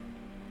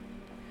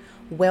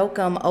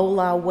Welcome,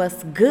 hola,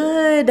 what's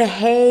good?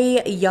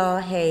 Hey, y'all,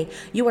 hey.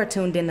 You are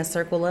tuned in to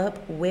Circle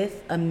Up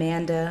with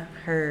Amanda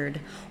Hurd.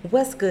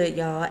 What's good,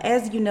 y'all?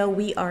 As you know,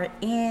 we are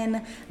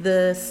in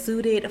the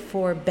Suited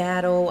for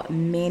Battle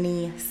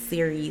mini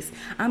series.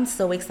 I'm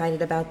so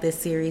excited about this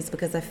series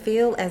because I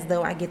feel as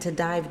though I get to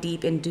dive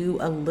deep and do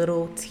a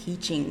little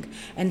teaching.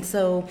 And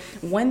so,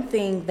 one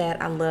thing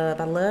that I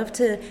love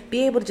to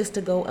be able just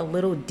to go a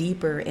little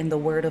deeper in the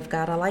Word of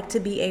God. I like to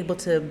be able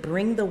to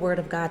bring the Word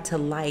of God to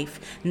life,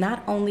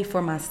 not only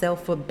for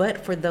myself,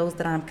 but for those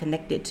that I'm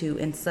connected to.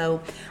 And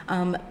so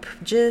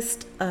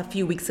just a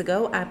few weeks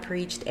ago, I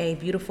preached a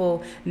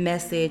beautiful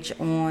message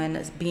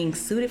on being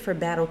suited for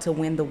battle to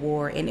win the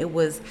war. And it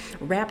was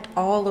wrapped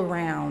all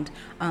around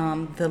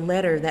the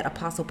letter that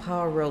Apostle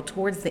Paul wrote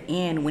towards the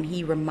end when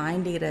he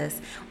reminded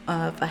us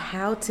of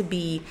how to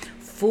be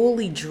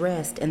fully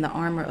dressed in the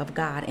armor of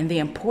God and the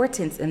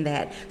importance in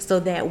that so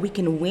that we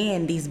can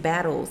win these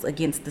battles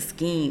against the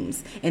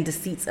schemes and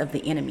deceits of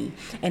the enemy.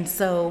 And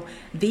so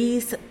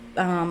these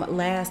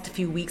last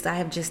few weeks, I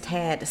have just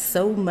had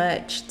so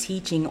much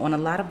teaching on a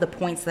lot of the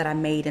points that I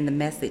made in the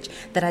message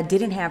that I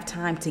didn't have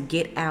time to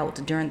get out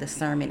during the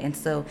sermon. And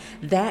so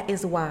that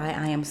is why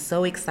I am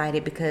so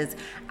excited, because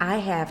I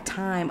have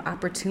time,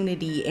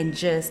 opportunity, and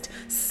just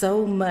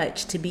so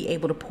much to be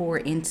able to pour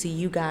into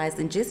you guys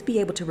and just be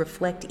able to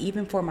reflect,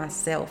 even for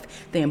myself,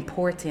 the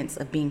importance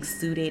of being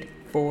suited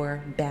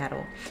for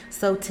battle.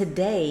 So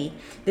today,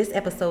 this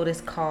episode is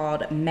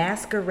called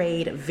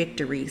Masquerade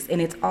Victories,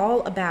 and it's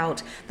all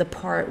about the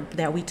part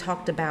that we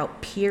talked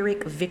about,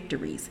 Pyrrhic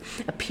victories.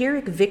 A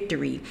Pyrrhic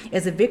victory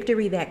is a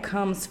victory that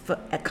comes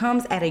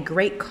at a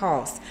great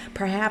cost,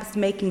 perhaps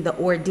making the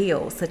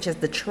ordeal, such as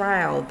the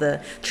trial,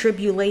 the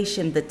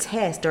tribulation, the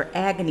test, or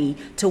agony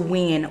to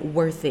win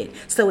worth it.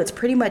 So it's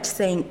pretty much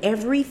saying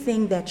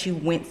everything that you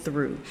went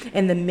through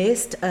in the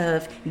midst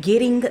of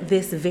getting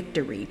this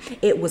victory,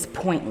 it was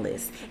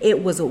pointless.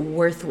 It was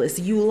worthless.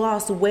 You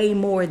lost way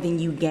more than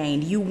you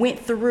gained. You went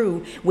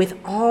through with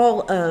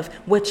all of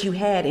what you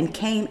had and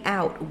came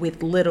out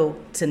with little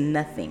to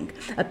nothing.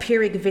 A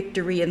Pyrrhic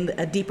victory, and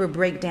a deeper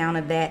breakdown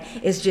of that,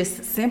 is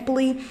just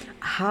simply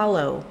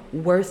hollow,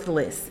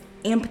 worthless,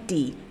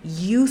 empty,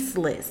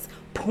 useless,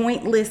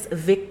 pointless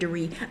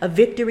victory. A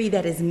victory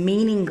that is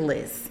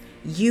meaningless,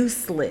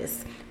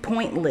 useless,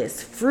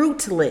 pointless,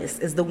 fruitless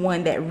is the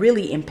one that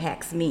really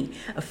impacts me.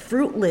 A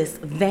fruitless,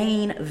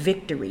 vain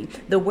victory.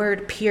 The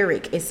word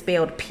Pyrrhic is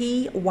spelled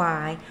Pyrrhic,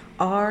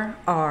 and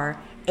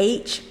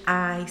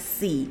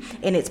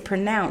it's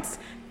pronounced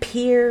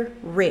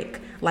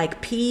Pyrrhic,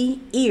 like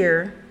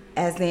ear,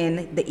 as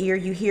in the ear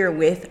you hear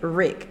with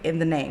Rick in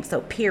the name. So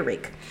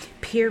Pyrrhic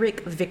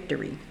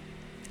victory.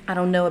 I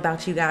don't know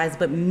about you guys,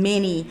 but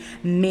many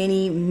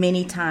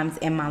times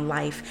in my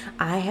life,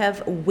 I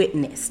have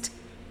witnessed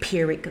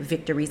Pyrrhic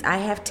victories. I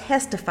have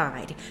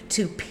testified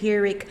to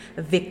Pyrrhic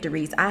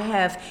victories. I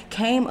have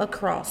came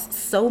across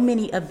so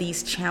many of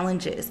these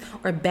challenges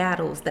or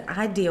battles that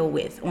I deal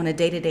with on a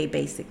day-to-day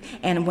basis.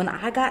 And when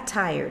I got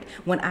tired,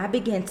 when I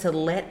began to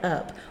let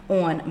up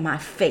on my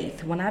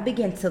faith, when I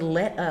began to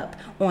let up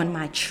on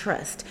my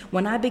trust,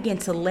 when I began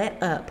to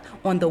let up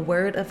on the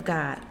word of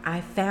God, I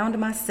found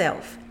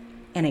myself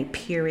in a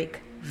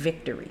Pyrrhic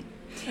victory.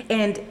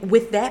 And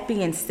with that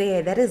being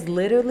said, that is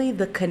literally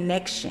the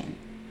connection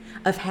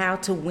of how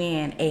to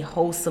win a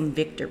wholesome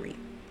victory.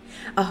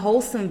 A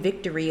wholesome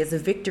victory is a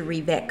victory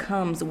that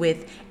comes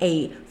with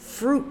a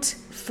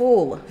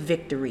fruitful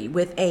victory,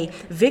 with a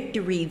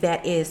victory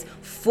that is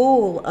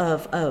full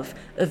of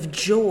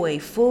joy,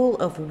 full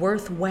of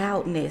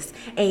worthwhileness,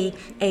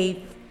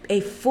 a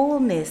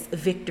fullness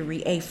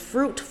victory. A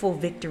fruitful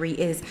victory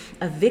is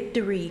a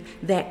victory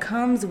that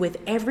comes with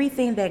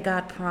everything that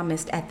God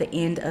promised at the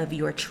end of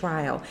your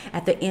trial,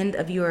 at the end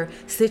of your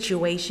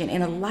situation.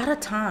 And a lot of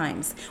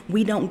times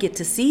we don't get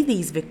to see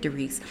these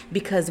victories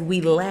because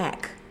we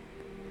lack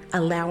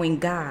allowing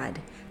God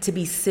to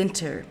be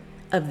center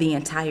of the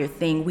entire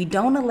thing. We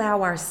don't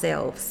allow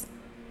ourselves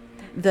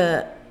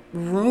the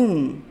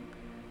room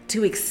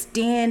to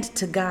extend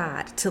to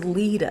God, to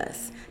lead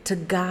us, to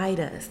guide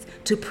us,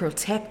 to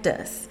protect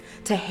us,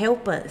 to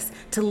help us,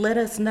 to let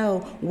us know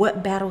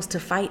what battles to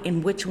fight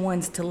and which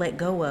ones to let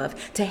go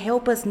of, to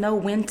help us know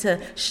when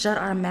to shut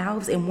our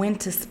mouths and when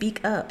to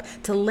speak up,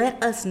 to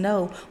let us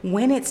know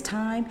when it's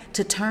time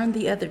to turn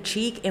the other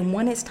cheek and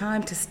when it's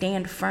time to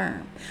stand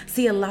firm.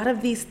 See, a lot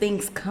of these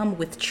things come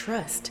with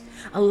trust.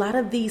 A lot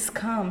of these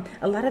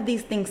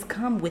things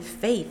come with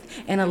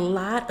faith, and a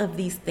lot of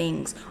these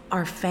things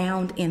are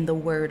found in the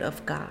Word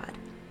of God.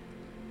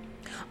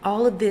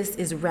 All of this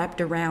is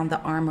wrapped around the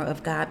armor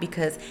of God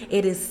because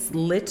it is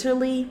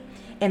literally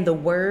in the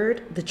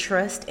word, the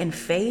trust, and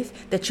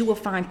faith that you will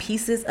find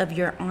pieces of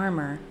your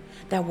armor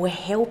that will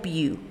help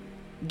you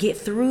get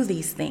through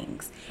these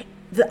things.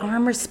 The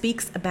armor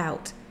speaks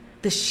about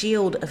the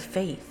shield of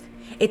faith.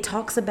 It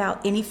talks about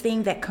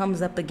anything that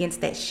comes up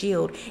against that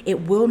shield,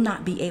 it will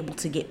not be able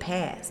to get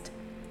past.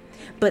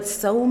 But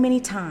so many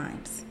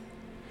times,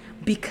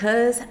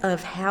 because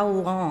of how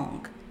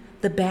long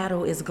the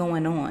battle is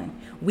going on,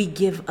 we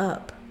give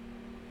up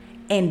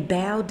and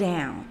bow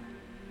down,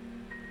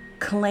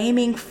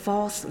 claiming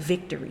false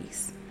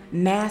victories,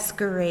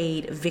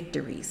 masquerade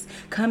victories,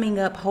 coming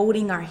up,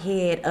 holding our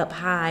head up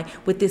high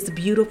with this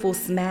beautiful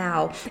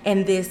smile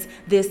and this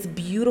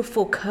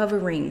beautiful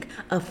covering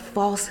of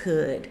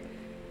falsehood.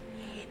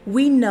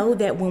 We know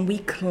that when we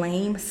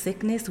claim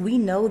sickness, we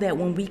know that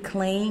when we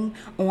claim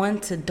on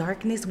to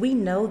darkness, we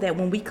know that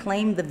when we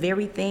claim the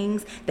very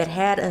things that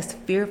had us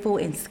fearful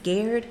and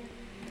scared,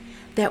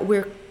 that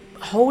we're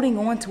holding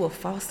on to a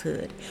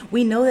falsehood.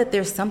 We know that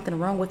there's something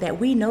wrong with that.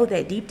 We know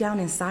that deep down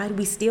inside,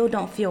 we still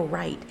don't feel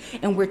right.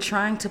 And we're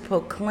trying to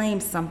proclaim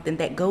something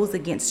that goes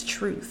against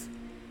truth.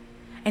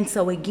 And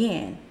so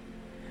again,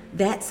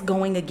 that's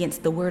going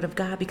against the word of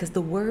God, because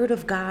the word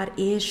of God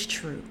is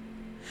true.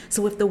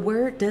 So if the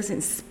word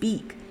doesn't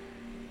speak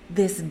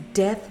this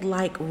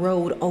death-like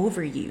road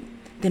over you,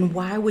 then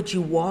why would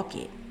you walk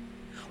it?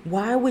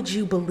 Why would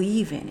you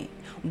believe in it?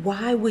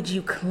 Why would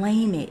you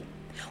claim it?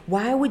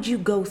 Why would you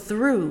go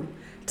through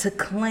to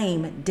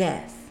claim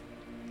death?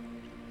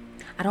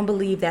 I don't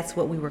believe that's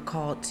what we were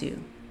called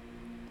to.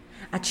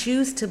 I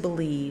choose to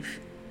believe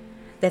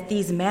that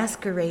these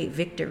masquerade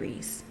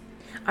victories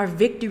are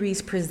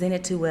victories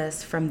presented to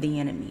us from the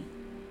enemy.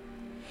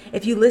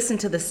 If you listen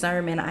to the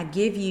sermon, I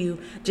give you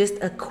just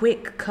a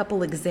quick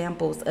couple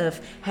examples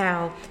of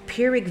how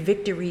Pyrrhic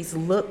victories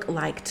look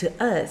like to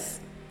us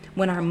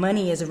when our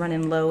money is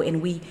running low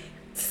and we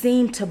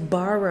seem to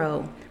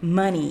borrow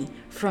money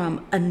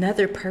from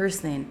another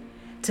person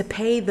to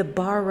pay the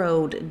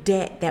borrowed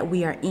debt that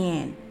we are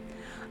in,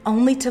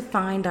 only to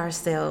find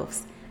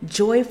ourselves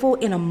joyful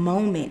in a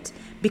moment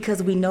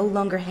because we no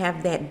longer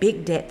have that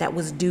big debt that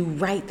was due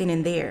right then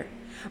and there,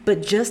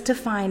 but just to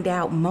find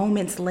out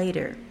moments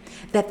later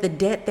that the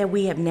debt that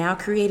we have now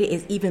created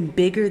is even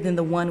bigger than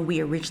the one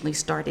we originally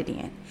started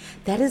in.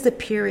 That is a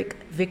Pyrrhic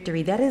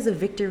victory. That is a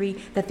victory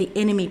that the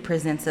enemy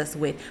presents us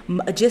with.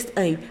 Just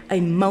a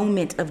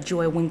moment of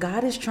joy when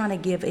God is trying to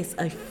give us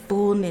a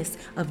fullness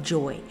of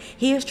joy.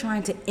 He is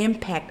trying to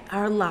impact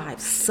our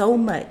lives so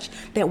much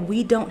that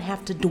we don't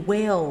have to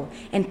dwell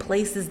in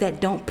places that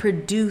don't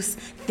produce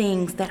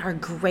things that are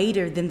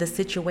greater than the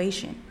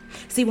situation.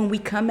 See, when we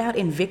come out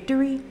in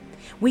victory,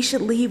 we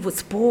should leave with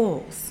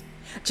spoils.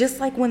 Just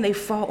like when they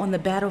fought on the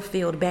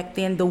battlefield back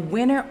then, the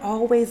winner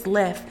always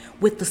left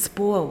with the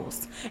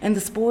spoils. And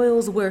the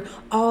spoils were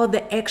all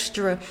the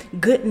extra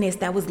goodness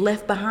that was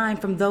left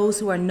behind from those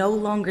who are no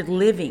longer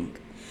living.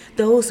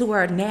 Those who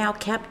are now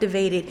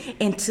captivated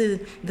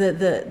into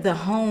the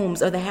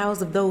homes or the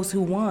house of those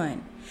who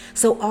won.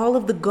 So all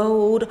of the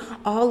gold,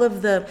 all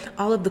of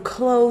the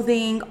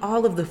clothing,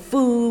 all of the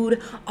food,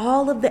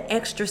 all of the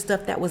extra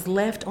stuff that was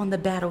left on the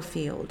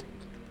battlefield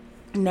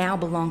now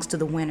belongs to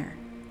the winner.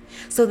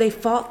 So they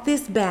fought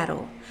this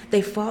battle,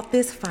 they fought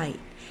this fight,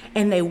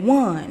 and they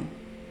won,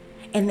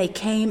 and they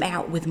came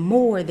out with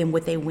more than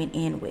what they went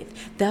in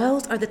with.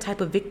 Those are the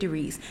type of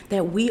victories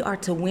that we are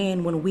to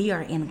win when we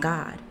are in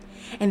God.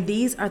 And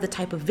these are the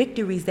type of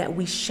victories that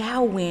we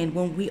shall win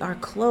when we are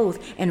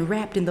clothed and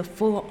wrapped in the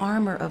full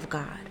armor of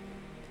God.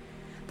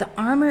 The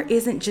armor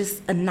isn't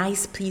just a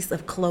nice piece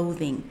of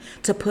clothing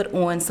to put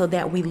on so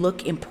that we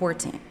look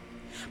important,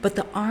 but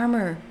the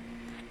armor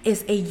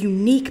is a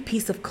unique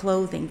piece of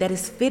clothing that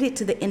is fitted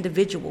to the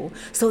individual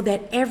so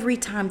that every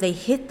time they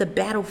hit the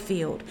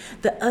battlefield,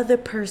 the other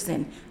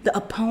person, the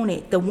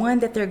opponent, the one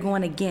that they're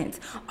going against,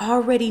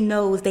 already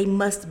knows they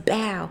must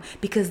bow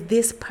because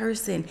this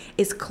person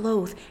is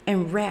clothed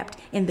and wrapped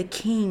in the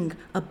King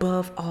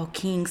above all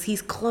kings.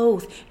 He's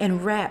clothed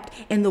and wrapped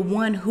in the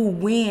one who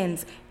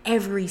wins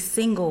every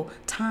single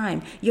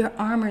time. Your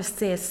armor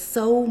says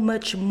so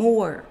much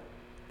more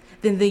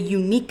than the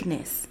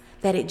uniqueness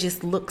that it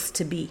just looks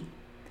to be.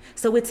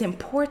 So it's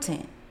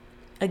important,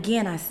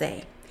 again I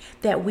say,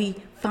 that we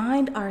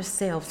find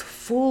ourselves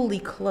fully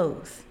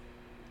clothed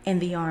in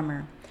the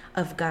armor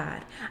of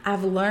God.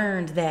 I've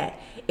learned that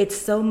it's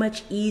so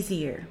much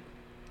easier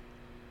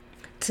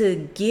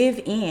to give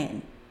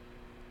in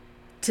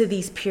to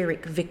these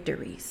Pyrrhic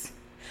victories,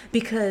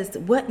 because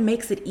what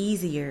makes it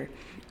easier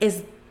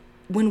is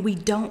when we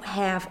don't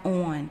have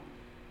on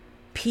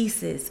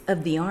pieces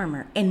of the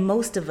armor, and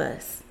most of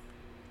us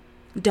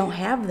don't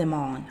have them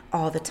on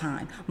all the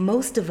time.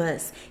 Most of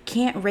us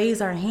can't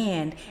raise our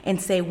hand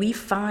and say we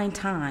find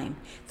time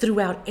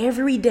throughout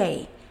every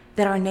day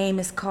that our name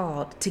is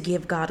called to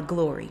give God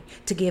glory,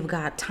 to give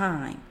God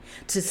time,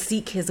 to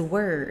seek his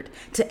word,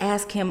 to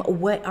ask him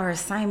what our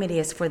assignment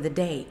is for the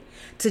day,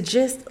 to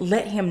just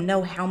let him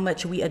know how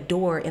much we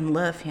adore and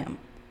love him.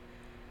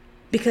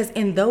 Because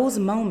in those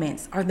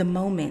moments are the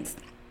moments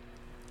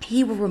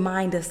he will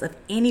remind us of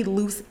any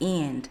loose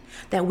end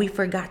that we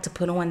forgot to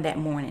put on that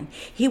morning.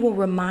 He will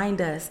remind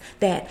us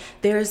that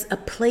there's a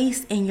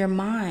place in your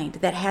mind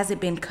that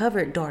hasn't been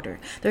covered, daughter.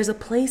 There's a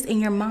place in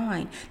your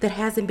mind that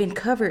hasn't been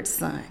covered,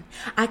 son.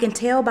 I can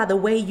tell by the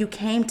way you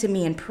came to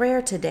me in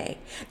prayer today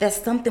that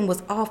something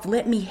was off.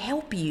 Let me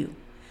help you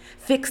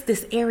fix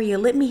this area.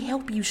 Let me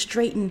help you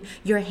straighten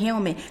your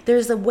helmet.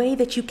 There's a way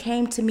that you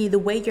came to me, the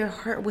way your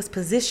heart was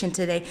positioned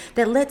today,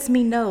 that lets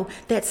me know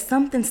that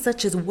something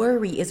such as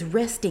worry is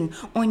resting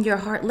on your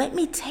heart. Let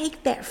me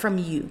take that from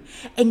you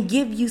and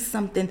give you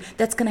something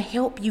that's going to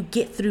help you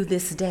get through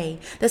this day,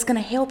 that's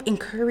going to help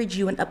encourage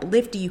you and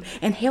uplift you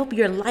and help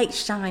your light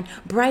shine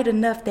bright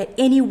enough that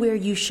anywhere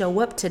you show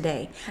up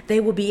today, they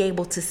will be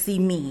able to see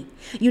me.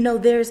 You know,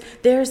 there's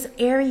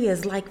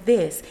areas like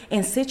this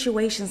and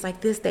situations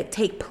like this that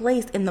take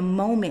place in the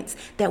moments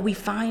that we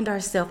find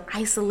ourselves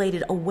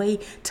isolated away,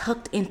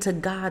 tucked into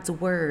God's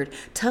word,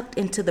 tucked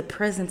into the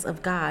presence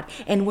of God.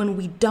 And when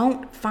we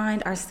don't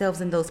find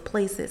ourselves in those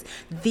places,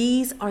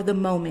 these are the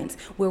moments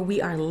where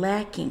we are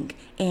lacking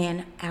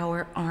in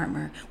our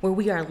armor, where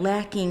we are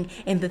lacking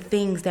in the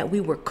things that we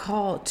were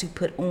called to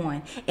put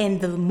on.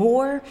 And the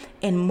more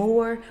and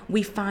more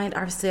we find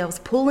ourselves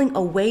pulling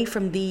away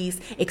from these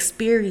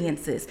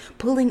experiences,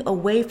 pulling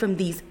away from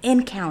these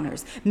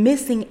encounters,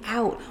 missing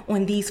out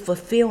on these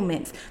fulfillments,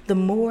 the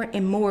more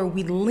and more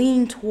we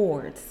lean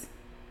towards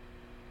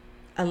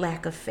a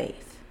lack of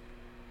faith,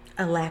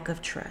 a lack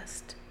of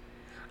trust,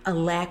 a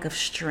lack of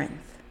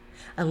strength,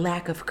 a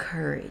lack of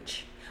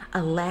courage,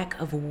 a lack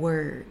of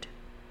word.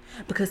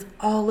 Because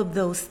all of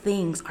those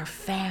things are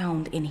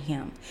found in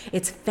Him.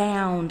 It's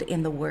found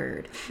in the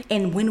Word.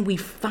 And when we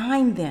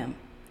find them,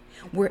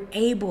 we're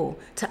able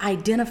to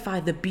identify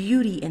the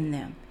beauty in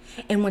them.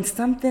 And when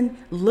something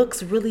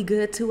looks really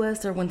good to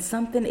us, or when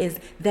something is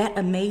that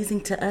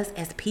amazing to us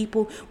as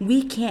people,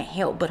 we can't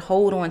help but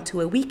hold on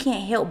to it. We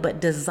can't help but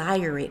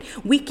desire it.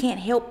 We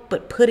can't help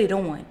but put it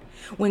on.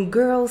 When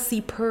girls see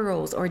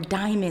pearls or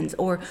diamonds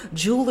or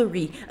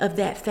jewelry of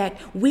that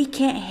fact, we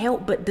can't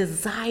help but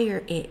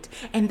desire it.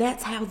 And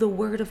that's how the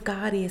Word of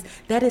God is.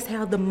 That is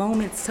how the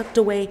moments tucked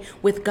away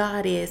with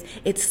God is.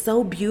 It's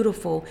so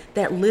beautiful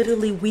that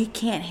literally we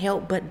can't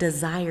help but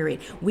desire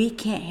it. We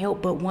can't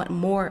help but want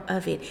more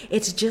of it.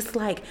 It's just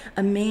like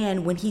a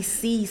man when he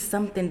sees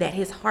something that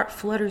his heart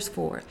flutters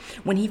for.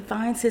 When he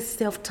finds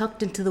himself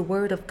tucked into the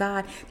Word of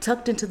God,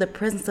 tucked into the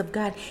presence of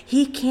God,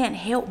 he can't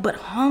help but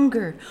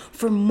hunger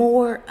for more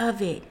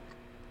of it.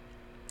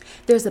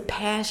 There's a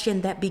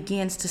passion that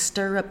begins to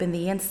stir up in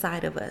the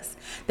inside of us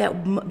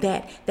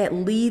that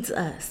leads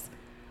us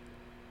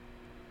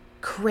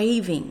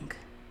craving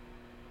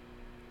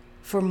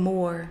for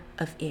more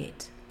of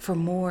it, for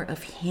more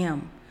of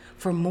Him,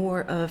 for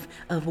more of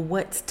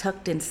what's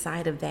tucked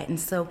inside of that. And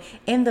so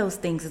in those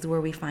things is where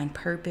we find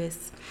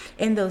purpose.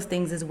 In those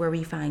things is where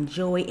we find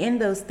joy. In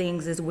those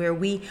things is where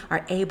we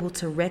are able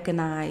to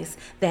recognize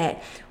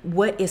that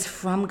what is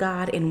from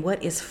God and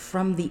what is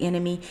from the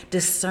enemy,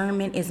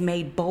 discernment is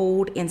made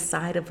bold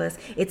inside of us.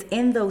 It's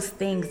in those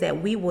things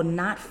that we will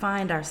not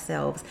find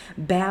ourselves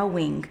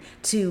bowing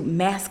to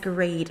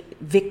masquerade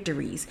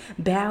victories,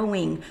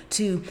 bowing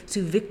to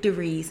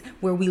victories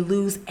where we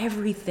lose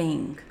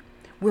everything,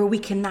 where we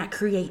cannot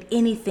create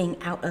anything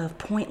out of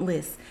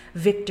pointless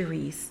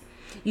victories.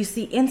 You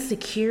see,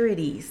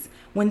 insecurities,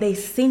 when they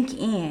sink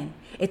in,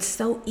 it's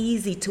so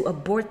easy to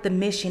abort the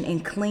mission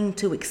and cling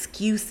to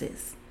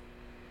excuses.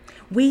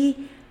 I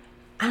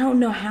don't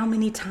know how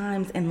many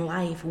times in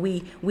life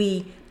we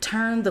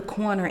turn the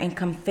corner and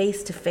come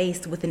face to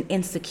face with an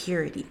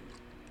insecurity.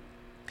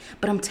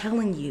 But I'm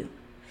telling you,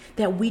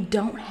 that we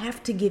don't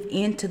have to give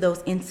in to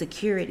those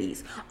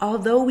insecurities.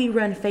 Although we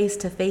run face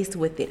to face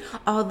with it,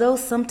 although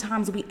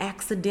sometimes we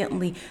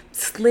accidentally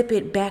slip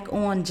it back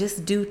on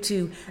just due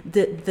to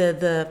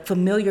the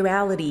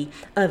familiarity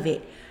of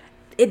it,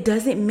 it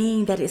doesn't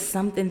mean that it's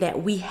something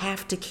that we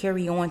have to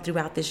carry on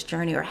throughout this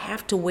journey or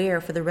have to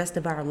wear for the rest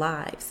of our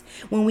lives.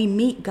 When we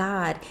meet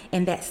God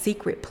in that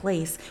secret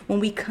place, when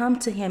we come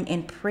to Him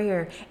in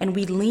prayer and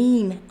we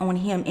lean on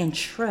Him in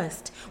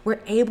trust,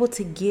 we're able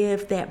to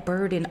give that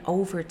burden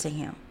over to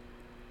Him.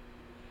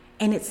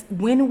 And it's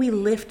when we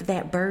lift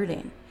that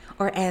burden,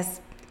 or as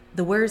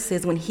the word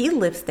says, when He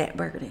lifts that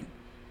burden,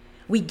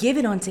 we give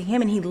it onto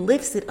Him and He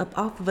lifts it up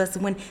off of us.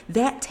 When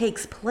that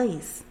takes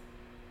place,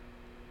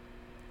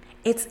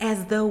 it's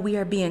as though we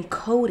are being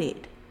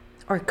coated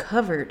or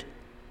covered,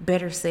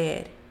 better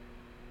said,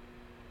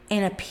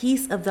 in a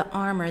piece of the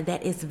armor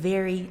that is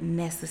very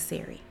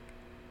necessary.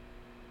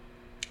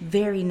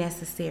 Very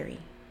necessary.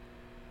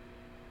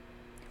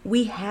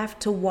 We have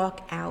to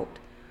walk out,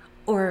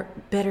 or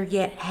better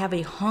yet, have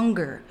a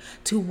hunger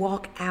to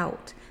walk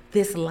out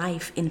this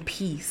life in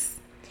peace.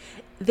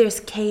 There's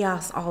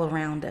chaos all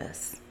around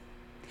us.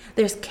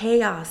 There's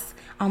chaos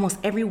almost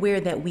everywhere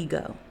that we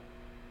go.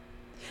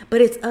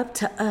 But it's up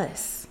to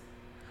us.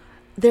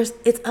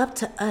 It's up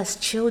to us,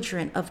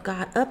 children of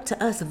God, up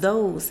to us,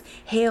 those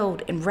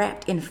held and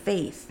wrapped in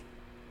faith,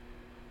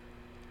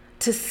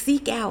 to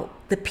seek out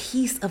the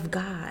peace of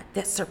God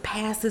that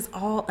surpasses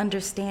all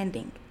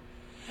understanding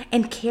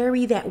and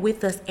carry that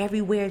with us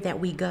everywhere that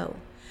we go.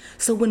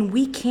 So when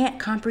we can't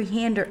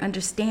comprehend or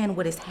understand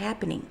what is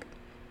happening,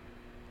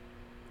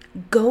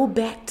 go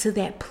back to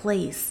that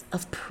place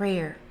of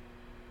prayer.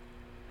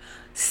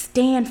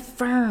 Stand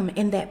firm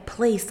in that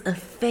place of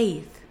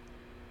faith.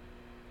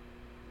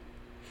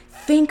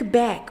 Think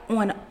back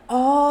on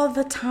all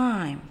the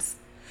times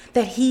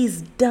that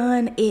he's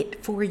done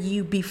it for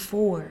you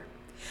before.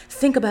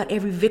 Think about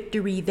every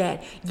victory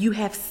that you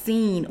have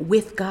seen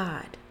with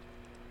God.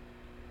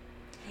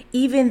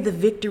 Even the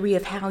victory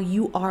of how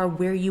you are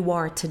where you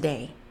are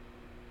today.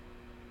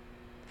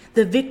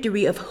 The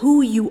victory of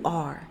who you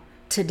are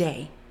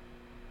today.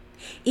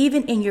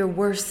 Even in your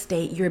worst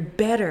state, you're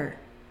better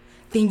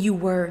than you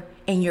were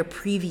in your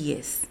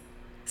previous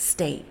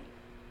state.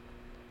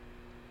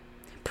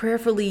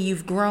 Prayerfully,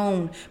 you've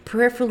grown.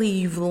 Prayerfully,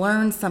 you've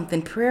learned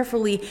something.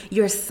 Prayerfully,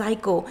 your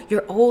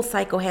old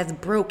cycle has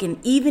broken.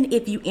 Even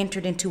if you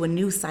entered into a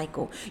new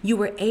cycle, you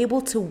were able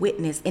to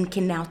witness and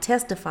can now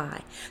testify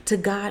to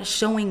God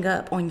showing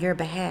up on your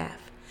behalf.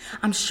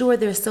 I'm sure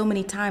there's so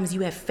many times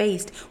you have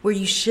faced where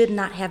you should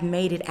not have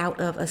made it out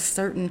of a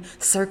certain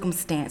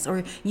circumstance,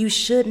 or you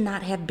should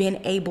not have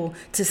been able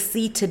to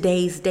see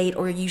today's date,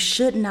 or you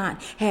should not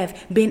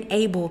have been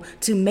able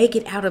to make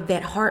it out of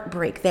that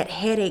heartbreak, that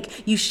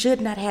headache. You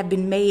should not have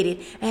been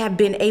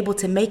able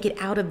to make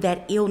it out of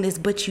that illness,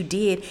 but you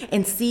did.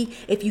 And see,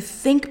 if you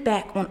think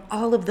back on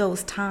all of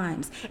those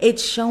times,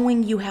 it's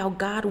showing you how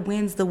God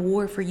wins the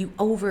war for you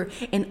over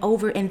and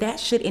over, and that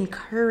should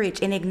encourage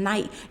and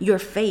ignite your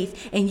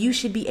faith. And you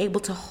should be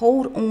able to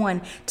hold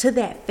on to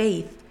that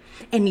faith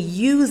and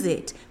use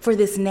it for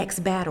this next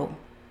battle.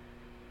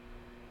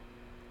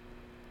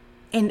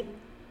 And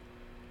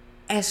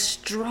as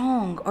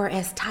strong or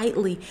as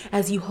tightly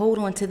as you hold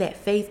on to that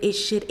faith, it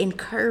should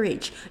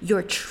encourage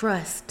your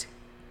trust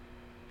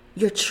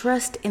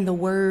in the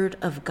word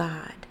of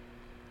God.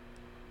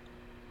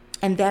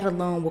 And that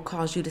alone will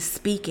cause you to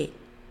speak it.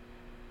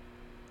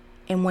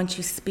 And once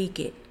you speak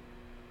it,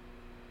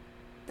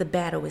 the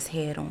battle is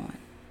head on.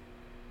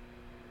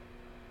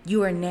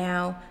 You are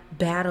now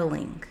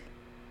battling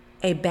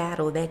a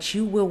battle that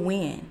you will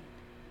win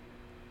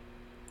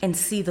and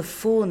see the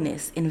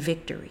fullness in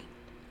victory.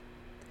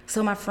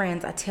 So my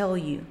friends, I tell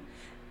you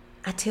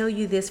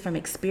this from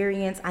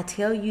experience. I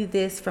tell you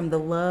this from the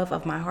love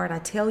of my heart. I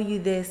tell you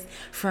this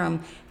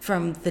from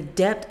the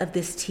depth of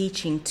this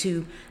teaching,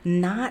 to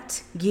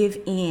not give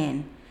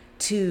in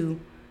to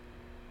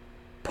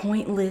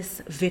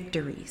pointless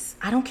victories.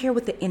 I don't care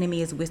what the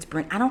enemy is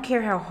whispering. I don't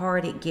care how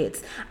hard it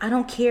gets. I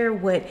don't care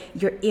what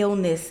your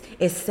illness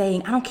is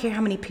saying. I don't care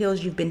how many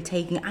pills you've been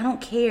taking. I don't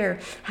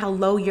care how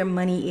low your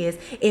money is.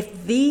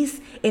 If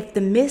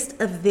the midst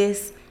of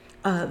this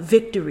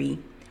victory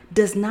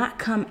does not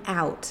come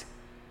out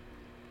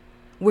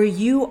where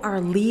you are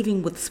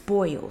leaving with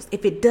spoils,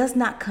 if it does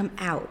not come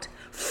out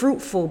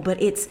fruitful, but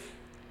it's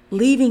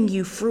leaving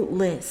you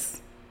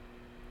fruitless,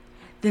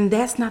 then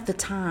that's not the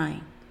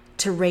time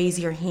to raise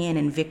your hand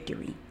in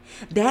victory.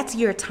 That's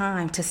your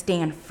time to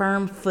stand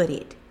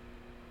firm-footed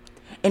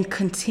and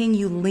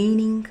continue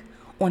leaning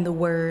on the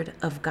word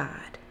of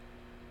God.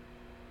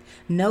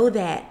 Know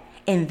that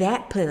in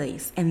that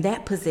place, in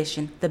that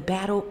position, the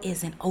battle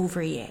isn't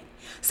over yet.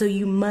 So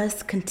you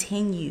must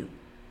continue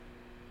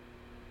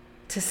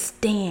to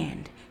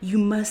stand. You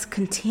must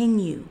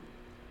continue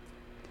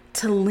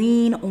to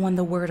lean on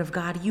the word of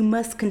God. You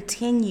must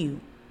continue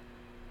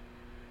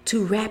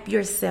to wrap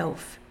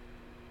yourself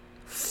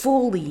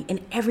fully in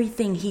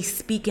everything he's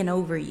speaking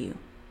over you.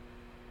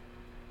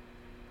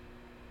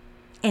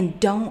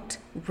 And don't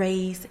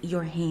raise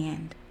your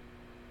hand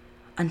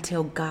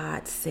until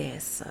God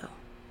says so.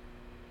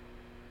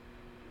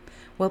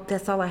 Well,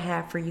 that's all I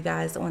have for you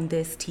guys on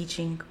this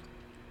teaching.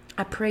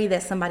 I pray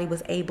that somebody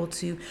was able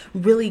to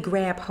really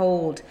grab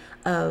hold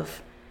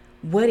of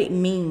what it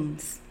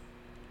means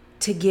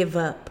to give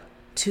up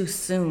too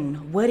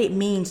soon, what it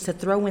means to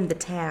throw in the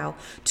towel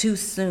too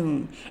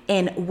soon,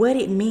 and what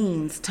it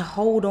means to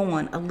hold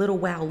on a little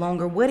while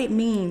longer, what it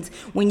means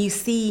when you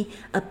see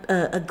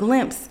a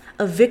glimpse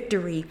of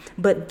victory,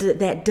 but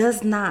that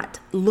does not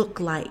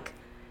look like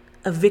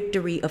a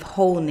victory of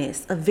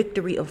wholeness, a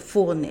victory of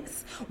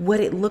fullness, what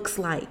it looks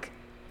like,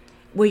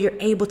 where you're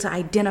able to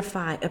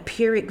identify a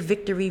Pyrrhic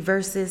victory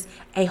versus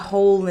a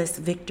wholeness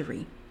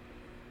victory.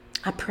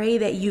 I pray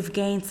that you've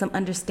gained some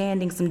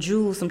understanding, some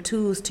jewels, some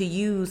tools to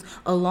use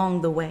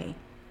along the way.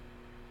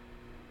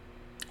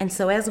 And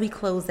so as we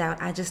close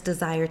out, I just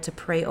desire to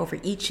pray over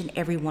each and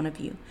every one of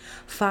you.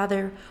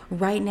 Father,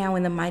 right now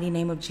in the mighty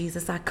name of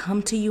Jesus, I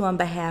come to you on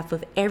behalf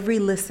of every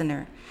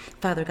listener.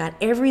 Father God,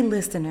 every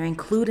listener,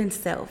 including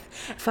self.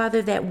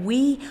 Father, that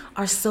we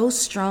are so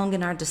strong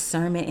in our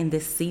discernment in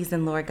this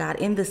season, Lord God,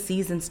 in the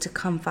seasons to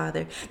come,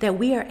 Father, that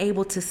we are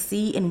able to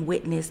see and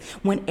witness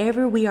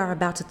whenever we are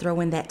about to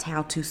throw in that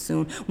towel too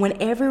soon,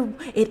 whenever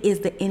it is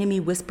the enemy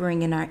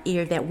whispering in our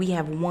ear that we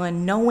have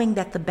won, knowing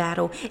that the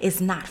battle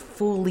is not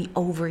fully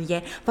over over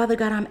yet. Father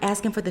God, I'm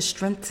asking for the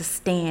strength to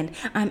stand.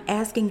 I'm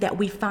asking that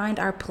we find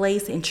our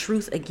place in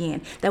truth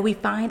again, that we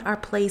find our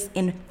place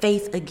in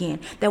faith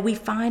again, that we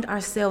find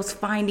ourselves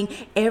finding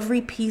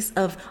every piece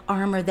of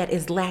armor that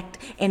is lacked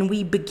and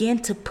we begin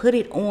to put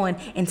it on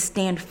and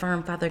stand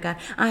firm, Father God.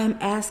 I am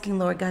asking,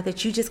 Lord God,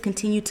 that you just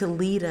continue to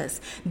lead us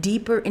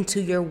deeper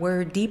into your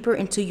word, deeper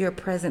into your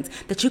presence,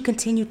 that you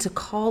continue to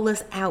call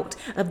us out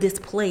of this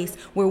place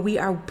where we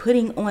are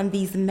putting on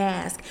these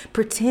masks,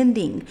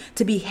 pretending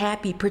to be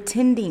happy,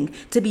 pretending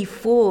to be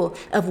full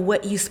of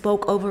what you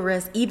spoke over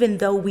us, even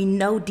though we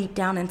know deep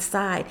down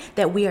inside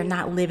that we are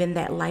not living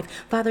that life.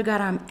 Father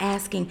God, I'm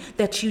asking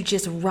that you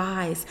just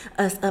rise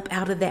us up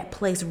out of that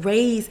place,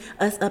 raise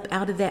us up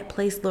out of that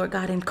place, Lord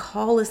God, and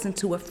call us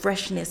into a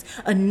freshness,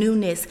 a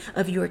newness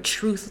of your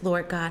truth,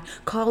 Lord God.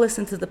 Call us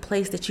into the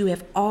place that you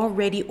have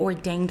already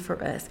ordained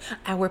for us,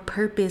 our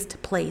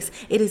purposed place.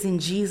 It is in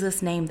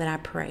Jesus' name that I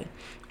pray.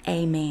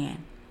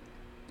 Amen.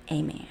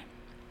 Amen.